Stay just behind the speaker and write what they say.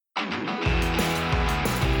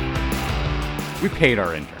We paid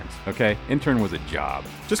our interns, okay? Intern was a job.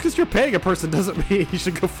 Just because you're paying a person doesn't mean you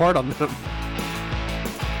should go fart on them.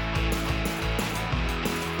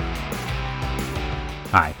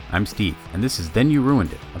 Hi, I'm Steve, and this is Then You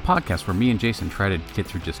Ruined It, a podcast where me and Jason try to get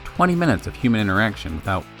through just 20 minutes of human interaction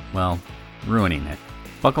without, well, ruining it.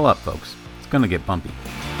 Buckle up, folks. It's gonna get bumpy.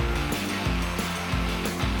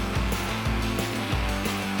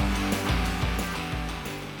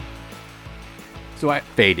 So I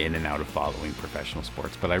fade in and out of following professional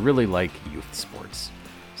sports, but I really like youth sports.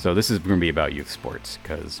 So this is going to be about youth sports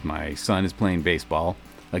because my son is playing baseball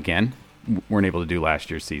again. Weren't able to do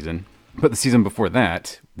last year's season. But the season before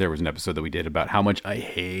that, there was an episode that we did about how much I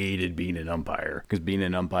hated being an umpire. Because being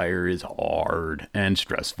an umpire is hard and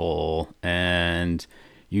stressful, and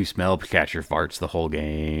you smell catcher farts the whole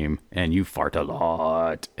game, and you fart a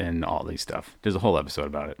lot, and all these stuff. There's a whole episode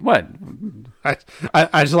about it. What?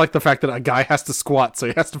 I just like the fact that a guy has to squat, so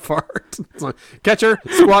he has to fart. It's like, catcher,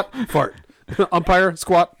 squat, fart. Umpire,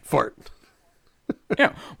 squat, fart.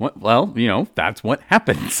 Yeah, well, you know, that's what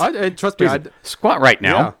happens. Trust me, squat right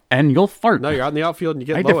now, and you'll fart. No, you're out in the outfield and you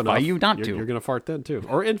get I low enough. defy you not to. You're going to fart then, too.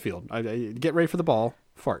 Or infield. Get ready for the ball,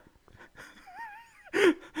 fart.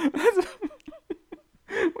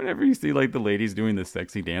 Whenever you see, like, the ladies doing the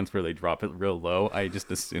sexy dance where they drop it real low, I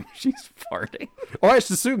just assume she's farting. Oh, I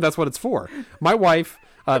just assume that's what it's for. My wife,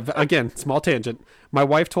 again, small tangent. My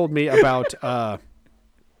wife told me about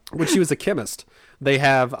when she was a chemist. They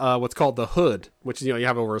have what's called the hood, which you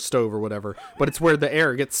have over a stove or whatever. But it's where the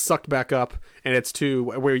air gets sucked back up, and it's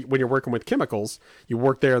where when you're working with chemicals, you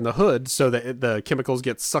work there in the hood so that the chemicals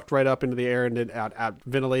get sucked right up into the air and then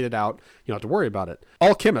ventilated out. You don't have to worry about it.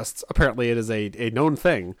 All chemists, apparently, it is a known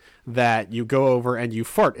thing that you go over and you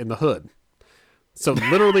fart in the hood. So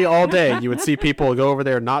literally all day you would see people go over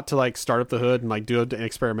there not to like start up the hood and like do an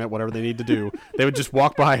experiment, whatever they need to do. They would just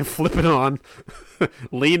walk by and flip it on,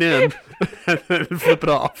 lean in, and then flip it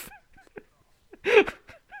off.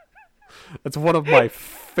 That's one of my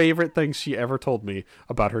favorite things she ever told me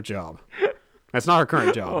about her job. That's not her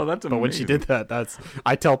current job. Oh, that's amazing. But when she did that,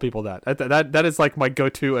 I tell people that is like my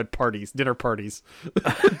go-to at parties, dinner parties.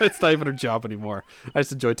 It's not even her job anymore. I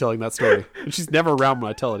just enjoy telling that story. And she's never around when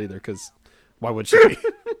I tell it either, because why would she be?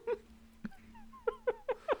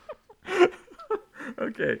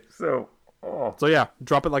 Okay, so yeah,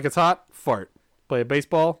 drop it like it's hot, fart. Play a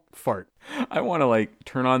baseball, fart. I want to like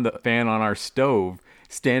turn on the fan on our stove,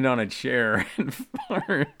 stand on a chair, and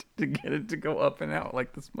fart to get it to go up and out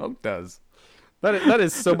like the smoke does. That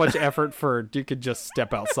is so much effort for you could just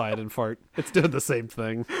step outside and fart. It's doing the same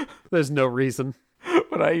thing. There's no reason.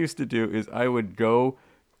 What I used to do is I would go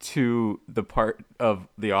to the part of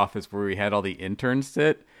the office where we had all the interns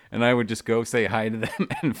sit, and I would just go say hi to them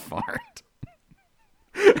and fart.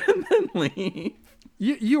 And then leave.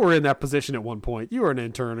 You were in that position at one point. You were an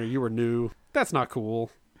intern or you were new. That's not cool.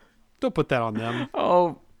 Don't put that on them.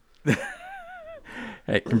 Oh.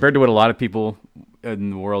 Hey, compared to what a lot of people in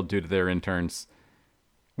the world do to their interns,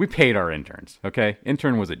 we paid our interns, okay?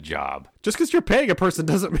 Intern was a job. Just because you're paying a person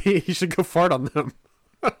doesn't mean you should go fart on them.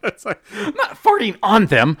 It's like, I'm not farting on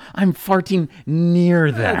them. I'm farting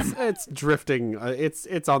near them. It's drifting.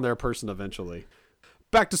 It's on their person eventually.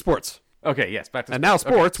 Back to sports. Okay, yes, back to sports. And now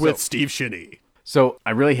sports okay, with Steve Shinny. So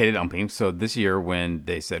I really hated umping. So this year when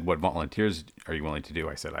they said, what volunteers are you willing to do?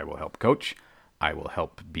 I said, I will help coach. I will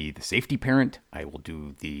help be the safety parent. I will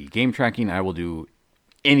do the game tracking. I will do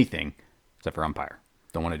anything except for umpire.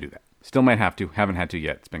 Don't want to do that. Still might have to. Haven't had to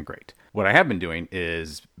yet. It's been great. What I have been doing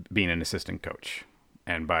is being an assistant coach.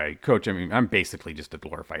 And by coach, I mean, I'm basically just a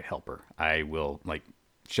glorified helper. I will like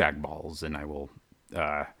shag balls and I will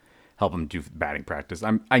help them do batting practice.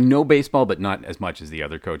 I know baseball, but not as much as the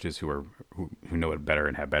other coaches who know it better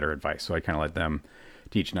and have better advice. So I kind of let them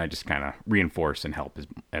teach, and I just kind of reinforce and help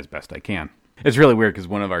as best I can. It's really weird because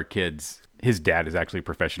one of our kids, his dad is actually a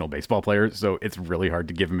professional baseball player, so it's really hard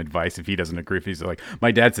to give him advice if he doesn't agree. If he's like,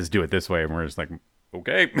 my dad says do it this way, and we're just like,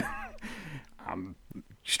 okay.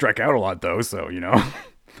 Strike out a lot though, so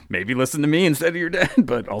maybe listen to me instead of your dad.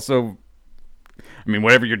 But also, I mean,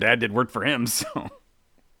 whatever your dad did worked for him. So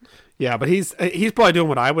yeah, but he's probably doing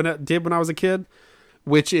what I did when I was a kid,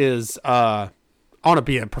 which is I want to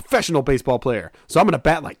be a professional baseball player, so I'm gonna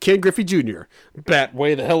bat like Ken Griffey Jr. Bat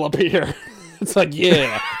way the hell up here. It's like,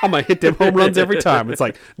 yeah, I'm gonna hit them home runs every time. It's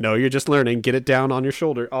like, no, you're just learning. Get it down on your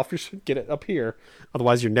shoulder, get it up here.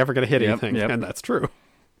 Otherwise, you're never gonna hit anything, and that's true.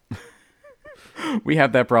 We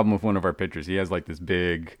have that problem with one of our pitchers. He has like this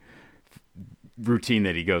big routine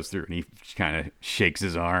that he goes through, and he kind of shakes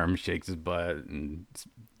his arm, shakes his butt, and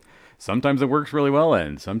sometimes it works really well,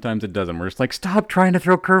 and sometimes it doesn't. We're just like, stop trying to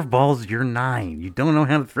throw curveballs. You're 9. You don't know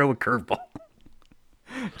how to throw a curveball.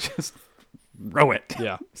 Just throw it.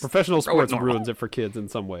 Yeah, professional Throw it sports normal. ruins it for kids in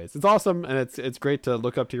some ways. It's awesome, and it's great to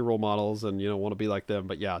look up to your role models and want to be like them.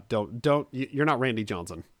 But yeah, don't you're not Randy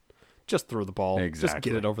Johnson. Just throw the ball. Just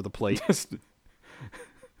Exactly. get it over the plate. Just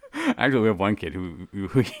actually, we have one kid who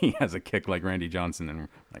he has a kick like Randy Johnson, and we're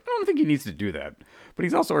like, I don't think he needs to do that. But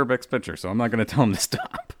he's also our best pitcher, so I'm not going to tell him to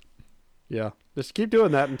stop. Yeah, just keep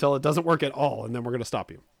doing that until it doesn't work at all, and then we're gonna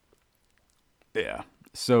stop you. Yeah.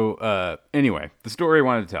 So anyway, the story I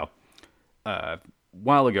wanted to tell. A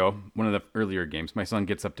while ago, one of the earlier games, my son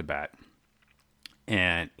gets up to bat,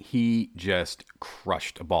 and he just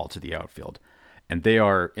crushed a ball to the outfield. And they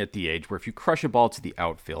are at the age where if you crush a ball to the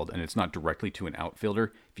outfield and it's not directly to an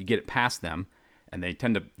outfielder, if you get it past them, and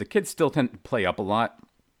the kids still tend to play up a lot,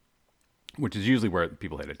 which is usually where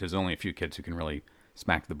people hit it. There's only a few kids who can really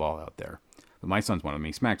smack the ball out there. But my son's one of them.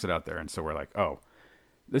 He smacks it out there, and so we're like, oh,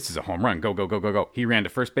 this is a home run. Go, go, go, go, go. He ran to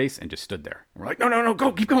first base and just stood there. We're like, no, no, no,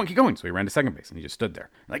 go, keep going, keep going. So he ran to second base and he just stood there.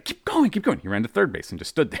 We're like, keep going, keep going. He ran to third base and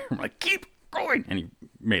just stood there. We're like, keep going. And he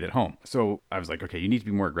made it home. So I was like, okay, you need to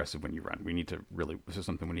be more aggressive when you run. We need to really, this is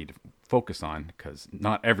something we need to focus on because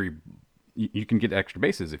not every, you can get extra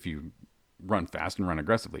bases if you run fast and run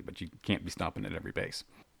aggressively, but you can't be stopping at every base.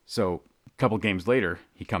 So a couple games later,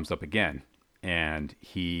 he comes up again and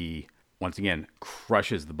he once again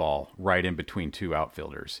crushes the ball right in between two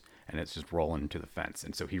outfielders, and it's just rolling into the fence.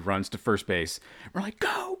 And so he runs to first base. We're like,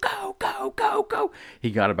 go, go, go, go, go.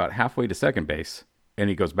 He got about halfway to second base, and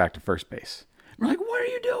he goes back to first base. We're like, what are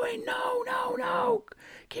you doing? No, no, no.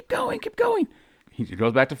 Keep going, keep going. He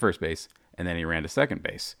goes back to first base, and then he ran to second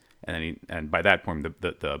base. And then and by that point,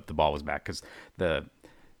 the ball was back because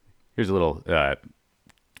here's a little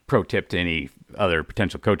pro tip to any other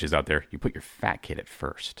potential coaches out there: you put your fat kid at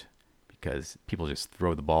first because people just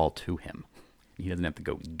throw the ball to him. He doesn't have to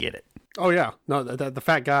go get it. Oh yeah, no, the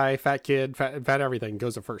fat guy, fat kid, fat everything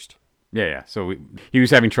goes at first. Yeah, yeah. So he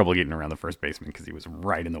was having trouble getting around the first baseman because he was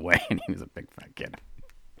right in the way, and he was a big fat kid.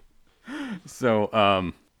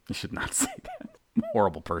 So you should not say that. I'm a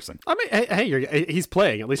horrible person. I mean, hey, he's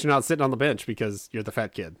playing. At least you're not sitting on the bench because you're the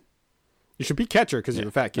fat kid. You should be catcher because you're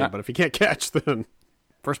the fat kid. But if you can't catch, then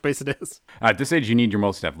first base it is. At this age, you need your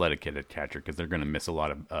most athletic kid at catcher because they're going to miss a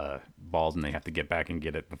lot of balls, and they have to get back and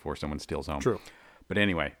get it before someone steals home. True. But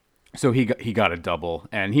anyway, so he got a double,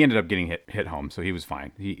 and he ended up getting hit home, so he was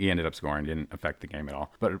fine. He ended up scoring, didn't affect the game at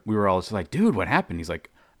all. But we were all just like, dude, what happened? He's like,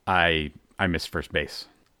 I missed first base,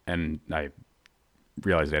 and I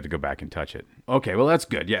realized I had to go back and touch it. Okay, well, that's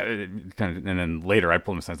good. Yeah, and then later I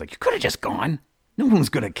pulled him aside. I was like, you could have just gone. No one was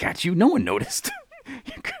going to catch you. No one noticed.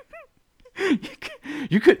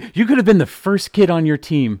 You could have been the first kid on your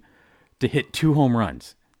team to hit 2 home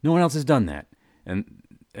runs. No one else has done that.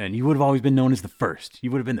 And you would have always been known as the first. You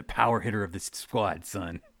would have been the power hitter of this squad,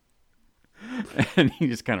 son. And he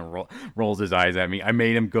just kind of rolls his eyes at me. I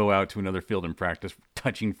made him go out to another field and practice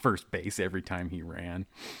touching first base every time he ran.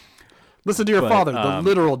 Listen to your father, the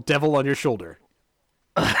literal devil on your shoulder.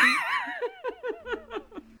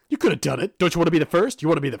 You could have done it. Don't you want to be the first? You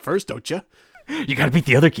want to be the first, don't you? You got to beat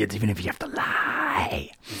the other kids even if you have to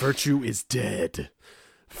lie. Virtue is dead.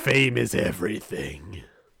 Fame is everything.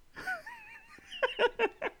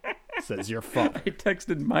 Says your father. I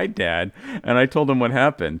texted my dad and I told him what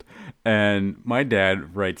happened. And my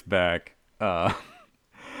dad writes back, that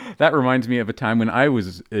reminds me of a time when I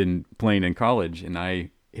was playing in college and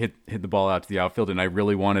I hit the ball out to the outfield and I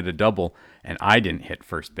really wanted a double and I didn't hit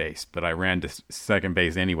first base, but I ran to second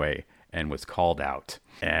base anyway and was called out.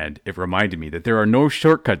 And it reminded me that there are no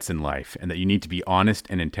shortcuts in life and that you need to be honest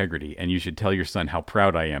and integrity. And you should tell your son how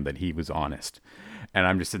proud I am that he was honest. And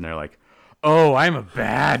I'm just sitting there like, oh, I'm a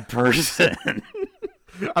bad person.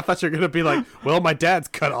 I thought you were going to be like, well, my dad's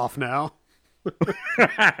cut off now.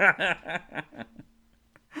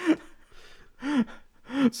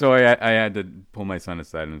 So I had to pull my son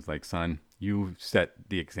aside and was like, son, you set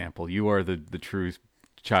the example. You are the true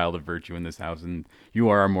child of virtue in this house, and you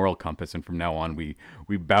are our moral compass. And from now on, we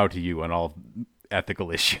bow to you on all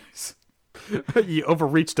ethical issues. You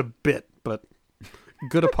overreached a bit, but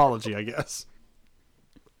good apology, I guess.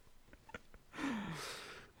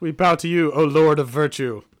 We bow to you, O Lord of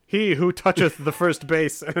virtue. He who toucheth the first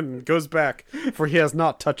base and goes back, for he has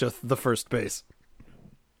not toucheth the first base.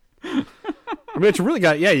 I mean, it's really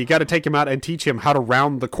you got to take him out and teach him how to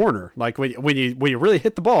round the corner. Like when you really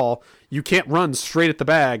hit the ball, you can't run straight at the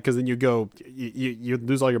bag because then you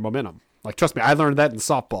lose all your momentum. Like, trust me, I learned that in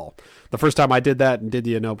softball. The first time I did that and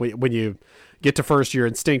when you get to first, your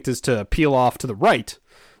instinct is to peel off to the right.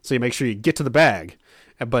 So you make sure you get to the bag.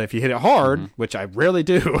 But if you hit it hard, which I rarely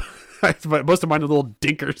do, but most of mine are little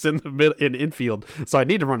dinkers in the in infield, so I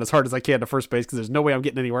need to run as hard as I can to first base because there's no way I'm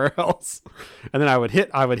getting anywhere else. And then I would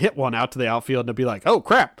hit one out to the outfield and it'd be like, oh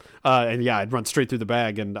crap! And yeah, I'd run straight through the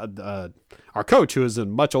bag. And our coach, who is a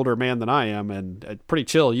much older man than I am and pretty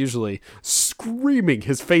chill usually, screaming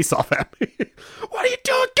his face off at me. What are you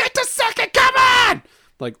doing? Get to second! Come on!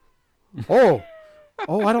 Like, oh,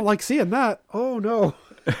 I don't like seeing that. Oh no.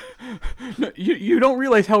 You don't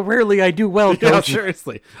realize how rarely I do well, Yeah, coach.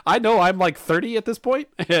 seriously. I know I'm like 30 at this point,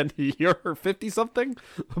 and you're 50 something,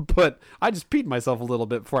 but I just peed myself a little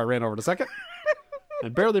bit before I ran over to second,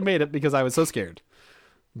 and barely made it because I was so scared.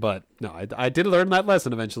 But no, I did learn that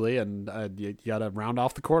lesson eventually, and you got to round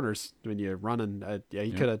off the corners when you're running. Yeah,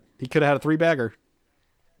 he could have had a 3-bagger,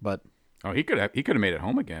 but he could have made it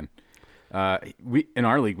home again. We in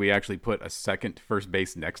our league, we actually put a second first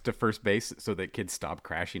base next to first base so that kids stop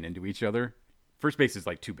crashing into each other. First base is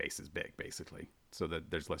like 2 bases big, basically, so that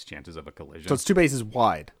there's less chances of a collision. So it's 2 bases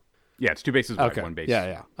wide. Yeah, it's 2 bases wide, Okay. 1 base.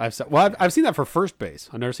 Yeah. I've seen that for first base.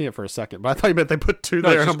 I've never seen it for a second, but I thought you meant they put 2 No,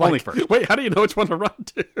 there. it's And I'm just only like, first. wait, how do you know which one to run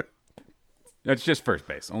to? It's just first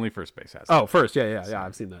base. Only first base has it. Oh, first, yeah.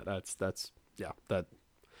 I've seen that. That's that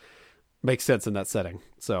makes sense in that setting.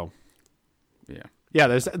 So yeah,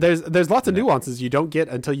 there's lots of nuances you don't get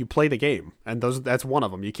until you play the game, and that's one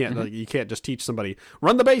of them. You can't just teach somebody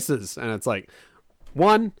run the bases, and it's like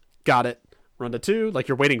 1, got it. Run to 2, like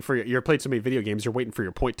you're waiting for you're playing so many video games, you're waiting for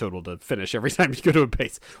your point total to finish every time you go to a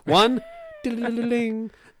base. 1, 2,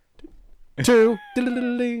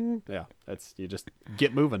 yeah, that's you just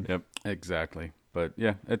get moving. Yep, exactly. But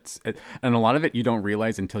yeah, and a lot of it you don't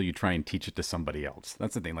realize until you try and teach it to somebody else.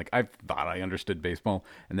 That's the thing. Like I thought I understood baseball,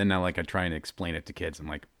 and then now like I try and explain it to kids. I'm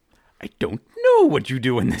like, I don't know what you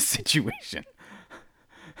do in this situation.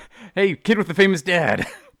 Hey, kid with the famous dad,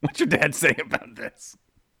 what's your dad say about this?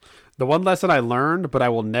 The one lesson I learned, but I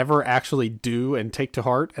will never actually do and take to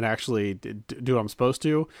heart and actually do what I'm supposed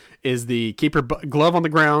to, is the keep your glove on the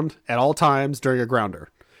ground at all times during a grounder.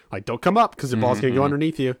 Like, don't come up because the ball's going to go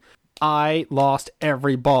underneath you. I lost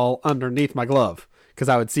every ball underneath my glove because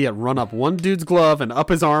I would see it run up one dude's glove and up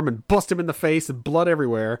his arm and bust him in the face and blood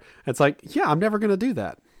everywhere. It's like, yeah, I'm never going to do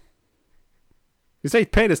that. You say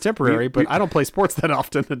pain is temporary, but I don't play sports that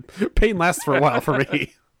often, and pain lasts for a while for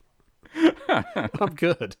me. I'm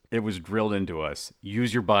good. It was drilled into us.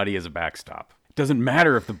 Use your body as a backstop. It doesn't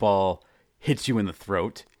matter if the ball hits you in the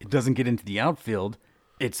throat. It doesn't get into the outfield.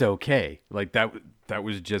 It's okay. Like that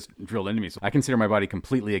was just drilled into me. So I consider my body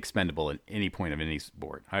completely expendable at any point of any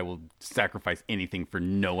sport. I will sacrifice anything for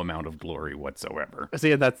no amount of glory whatsoever.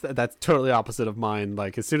 See, that's totally opposite of mine.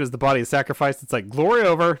 Like, as soon as the body is sacrificed, it's like, glory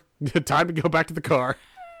over. Time to go back to the car.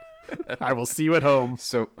 I will see you at home.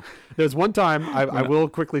 So there's one time I will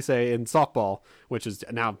quickly say in softball, which is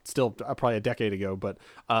now still probably a decade ago, but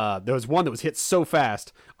there was one that was hit so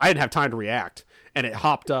fast I didn't have time to react, and it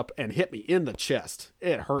hopped up and hit me in the chest.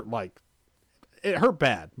 It hurt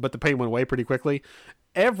bad, but the pain went away pretty quickly.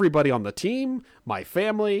 Everybody on the team, my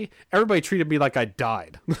family, everybody treated me like I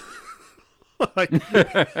died. Like,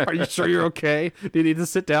 are you sure you're okay? Do you need to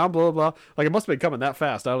sit down? Blah, blah, blah. Like, it must have been coming that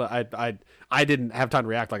fast. I didn't have time to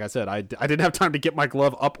react. Like I said, I didn't have time to get my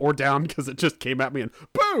glove up or down because it just came at me and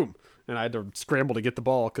boom. And I had to scramble to get the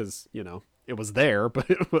ball because, it was there,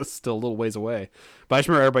 but it was still a little ways away. But I just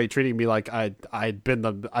remember everybody treating me like I've done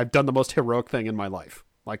the most heroic thing in my life.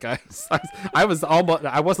 Like I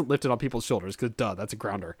wasn't lifted on people's shoulders because that's a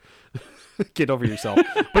grounder. Get over yourself.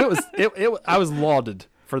 But I was lauded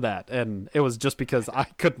for that, and it was just because I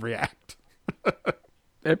couldn't react.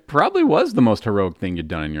 it probably was the most heroic thing you'd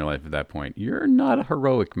done in your life at that point. You're not a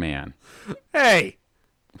heroic man. Hey,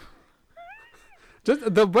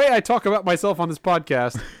 just the way I talk about myself on this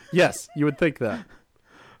podcast, yes, you would think that.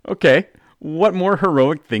 Okay, what more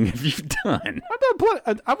heroic thing have you done?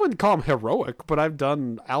 I wouldn't call them heroic, but I've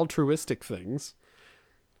done altruistic things.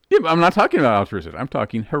 Yeah, but I'm not talking about altruistic. I'm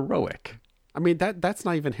talking heroic. I mean, that's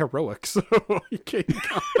not even heroic, so you can't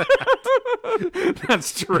count that.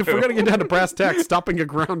 That's true. If we're going to get down to brass tacks, stopping a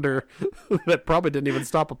grounder that probably didn't even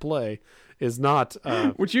stop a play is not...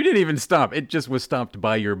 Which you didn't even stop. It just was stopped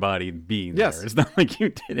by your body being yes. there. It's not like you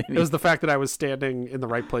did anything. It was the fact that I was standing in the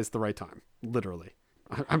right place at the right time, literally.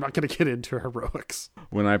 I'm not going to get into heroics.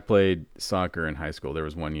 When I played soccer in high school, there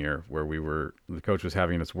was one year where the coach was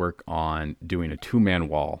having us work on doing a 2-man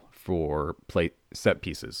wall for set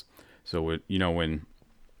pieces. So, when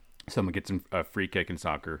someone gets a free kick in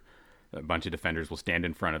soccer, a bunch of defenders will stand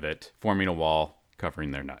in front of it, forming a wall, covering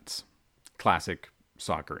their nuts. Classic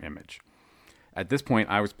soccer image. At this point,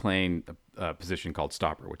 I was playing a position called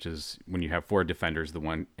stopper, which is when you have 4 defenders, the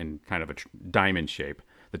one in kind of a diamond shape.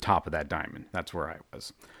 the top of that diamond. That's where I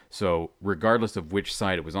was. So regardless of which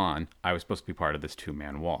side it was on, I was supposed to be part of this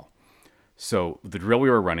 2-man wall. So the drill we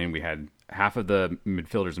were running, we had half of the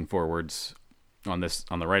midfielders and forwards on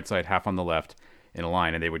the right side, half on the left in a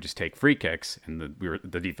line, and they would just take free kicks, and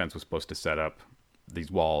the defense was supposed to set up these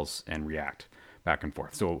walls and react back and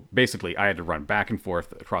forth. So basically, I had to run back and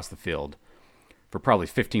forth across the field for probably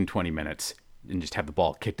 15, 20 minutes and just have the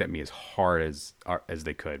ball kicked at me as hard as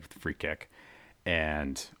they could with the free kick.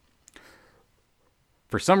 And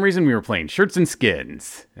for some reason, we were playing shirts and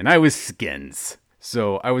skins, and I was skins.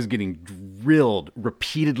 So I was getting drilled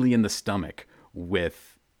repeatedly in the stomach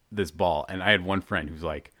with this ball. And I had one friend who's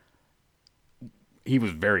like, he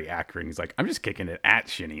was very accurate. He's like, I'm just kicking it at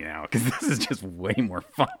Shinny now because this is just way more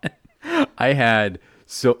fun. I had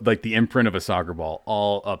the imprint of a soccer ball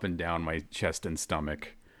all up and down my chest and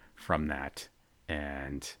stomach from that.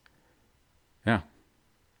 And yeah,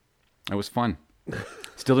 it was fun.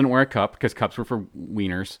 Still didn't wear a cup because cups were for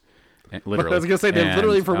wieners. Literally. I was going to say, they're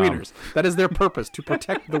literally for wieners. That is their purpose, to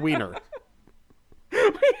protect the wiener. We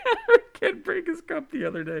had a kid break his cup the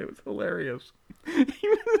other day. It was hilarious.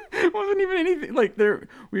 It wasn't even anything like there.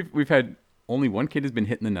 We've had only one kid has been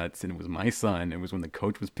hit in the nuts, and it was my son. It was when the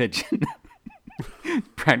coach was pitching,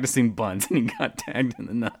 practicing bunts, and he got tagged in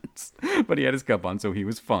the nuts. But he had his cup on, so he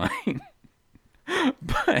was fine.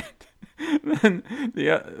 But then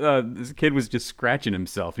this kid was just scratching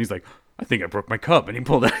himself, and he's like, I think I broke my cup. And he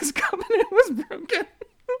pulled out his cup, and it was broken.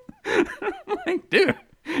 I'm like, dude,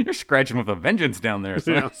 you're scratching with a vengeance down there.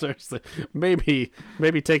 Son. Yeah, seriously. Maybe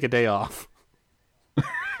take a day off.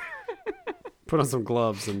 Put on some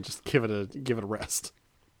gloves and just give it a rest.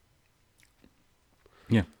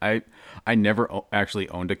 Yeah, I never actually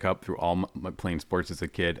owned a cup through all my playing sports as a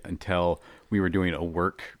kid until we were doing a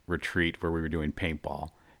work retreat where we were doing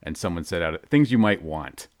paintball. And someone said out things you might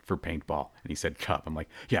want for paintball. And he said cup. I'm like,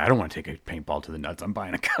 yeah, I don't want to take a paintball to the nuts. I'm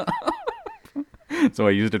buying a cup. So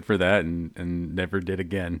I used it for that and never did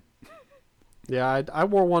again. Yeah, I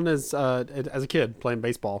wore one as a kid playing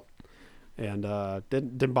baseball. And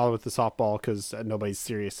didn't bother with the softball because nobody's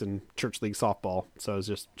serious in church league softball. So it was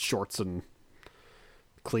just shorts and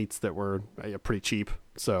cleats that were pretty cheap.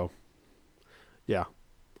 So, yeah,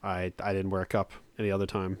 I didn't wear a cup any other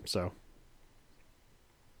time. So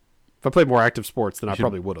if I played more active sports, then I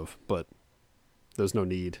probably would have. But there's no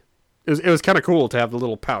need. It was kind of cool to have the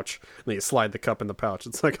little pouch. And then you slide the cup in the pouch.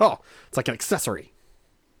 It's like, oh, it's like an accessory.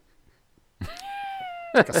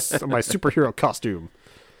 Like my superhero costume.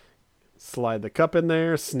 Slide the cup in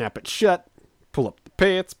there, snap it shut, pull up the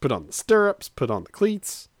pants, put on the stirrups, put on the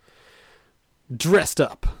cleats. Dressed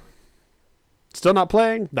up. Still not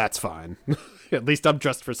playing? That's fine. At least I'm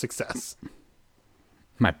dressed for success.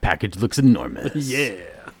 My package looks enormous. Yeah.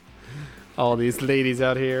 All these ladies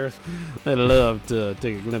out here, they love to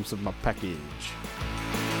take a glimpse of my package.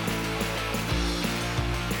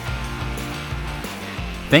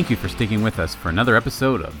 Thank you for sticking with us for another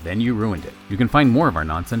episode of Then You Ruined It. You can find more of our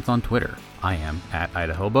nonsense on Twitter. I am at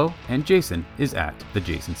Idahobo, and Jason is at the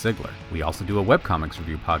Jason Sigler. We also do a webcomics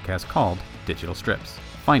review podcast called Digital Strips.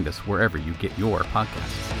 Find us wherever you get your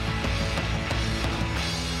podcasts.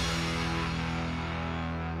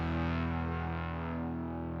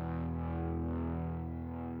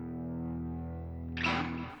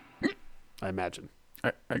 I imagine.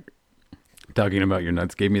 Talking about your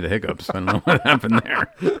nuts gave me the hiccups. I don't know what happened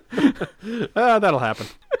there. That'll happen.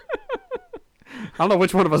 I don't know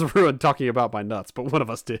which one of us ruined talking about my nuts, but one of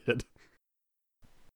us did.